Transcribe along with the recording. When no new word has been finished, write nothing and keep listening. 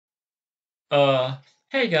Uh,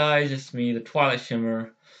 hey guys, it's me, the Twilight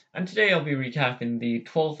Shimmer, and today I'll be recapping the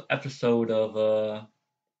 12th episode of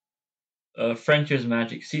French's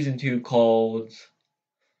Magic Season 2 called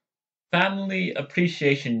Family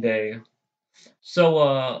Appreciation Day.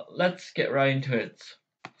 So, let's get right into it.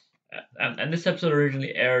 And this episode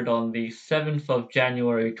originally aired on the 7th of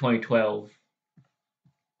January 2012.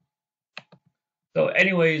 So,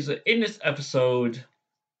 anyways, in this episode,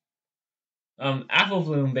 Apple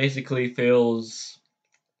Bloom basically feels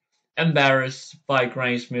embarrassed by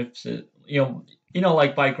Granny Smith's,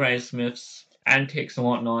 like by Granny Smith's antics and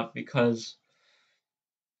whatnot because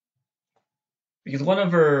one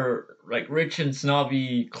of her like rich and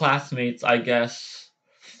snobby classmates, I guess,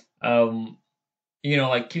 um,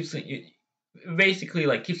 like keeps going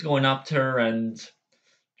up to her and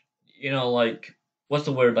like what's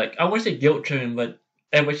the word like I want to say guilt tripping, but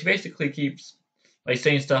she basically keeps like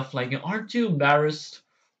saying stuff like, aren't you embarrassed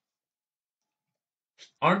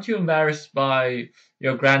by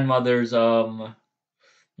your grandmother's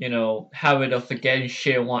habit of forgetting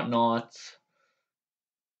shit and whatnot.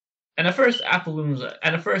 And at first Apple Bloom's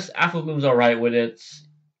alright with it.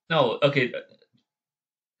 No, okay,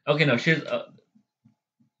 no,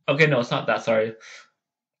 okay, no, it's not that. Sorry.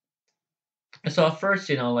 So at first,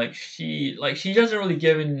 like she doesn't really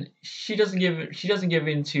give in. She does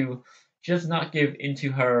not give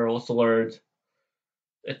into her what's the word?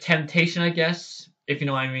 A temptation, I guess, if you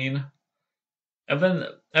know what I mean. And then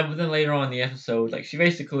later on in the episode, like she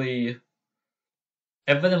basically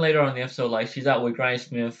And then later on in the episode, like she's out with Granny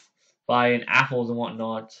Smith buying apples and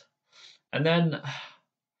whatnot, and then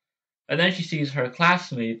and then she sees her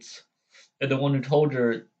classmates, and the one who told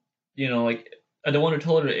her, and the one who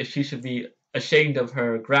told her if she should be ashamed of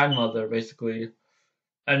her grandmother, basically,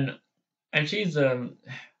 and and she's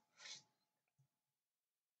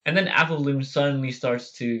and then Apple Bloom suddenly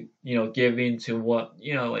starts to give in to what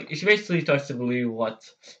like she basically starts to believe what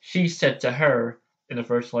she said to her in the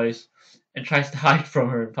first place, and tries to hide from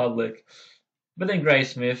her in public. But then Granny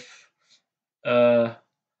Smith uh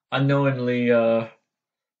unknowingly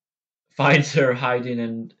finds her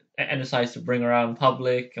hiding and decides to bring her out in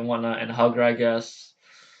public and whatnot and hug her, I guess,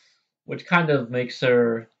 which kind of makes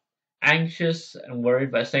her anxious and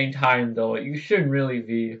worried. But at the same time, though, you shouldn't really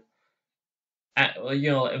be,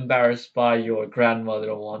 embarrassed by your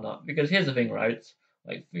grandmother or whatnot. Because here's the thing, right?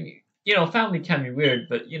 Like, family can be weird,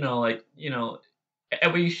 but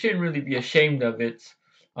but you shouldn't really be ashamed of it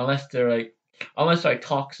unless they're like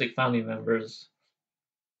toxic family members,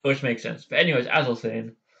 which makes sense. But anyways, as I was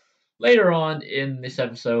saying, later on in this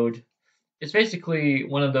episode, it's basically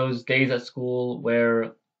one of those days at school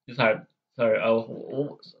where sorry, sorry, I'm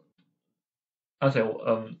sorry,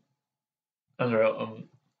 I'm sorry,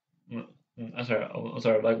 I'm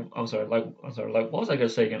sorry, I'm sorry, like, what was I gonna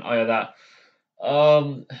say again? Oh yeah, that.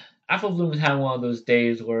 Apple Bloom is having one of those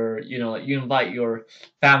days where like, you invite your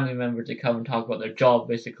family member to come and talk about their job,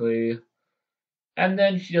 basically, and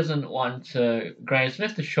then she doesn't want Granny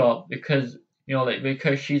Smith to show up because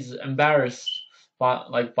because she's embarrassed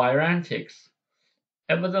by her antics.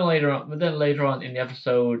 And but then later on in the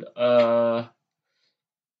episode,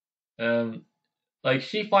 um, like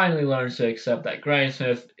she finally learns to accept that Granny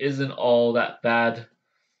Smith isn't all that bad,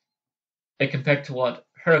 compared to what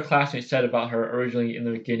her classmates said about her originally in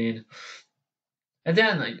the beginning. And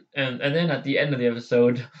then, and then at the end of the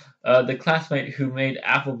episode, the classmate who made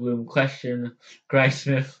Apple Bloom question Granny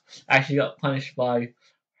Smith actually got punished by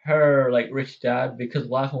her like rich dad because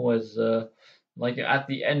what happened was like at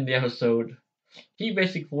the end of the episode he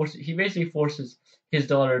basically forces his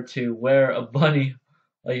daughter to wear a bunny,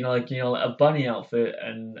 a bunny outfit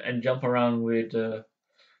and jump around with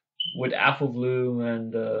Apple Bloom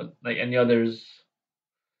and the others.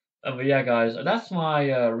 But yeah, guys, that's my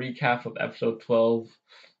recap of episode 12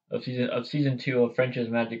 of season 2 of French's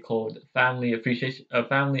Magic called Family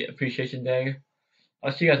Appreciation Day.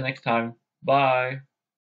 I'll see you guys next time. Bye.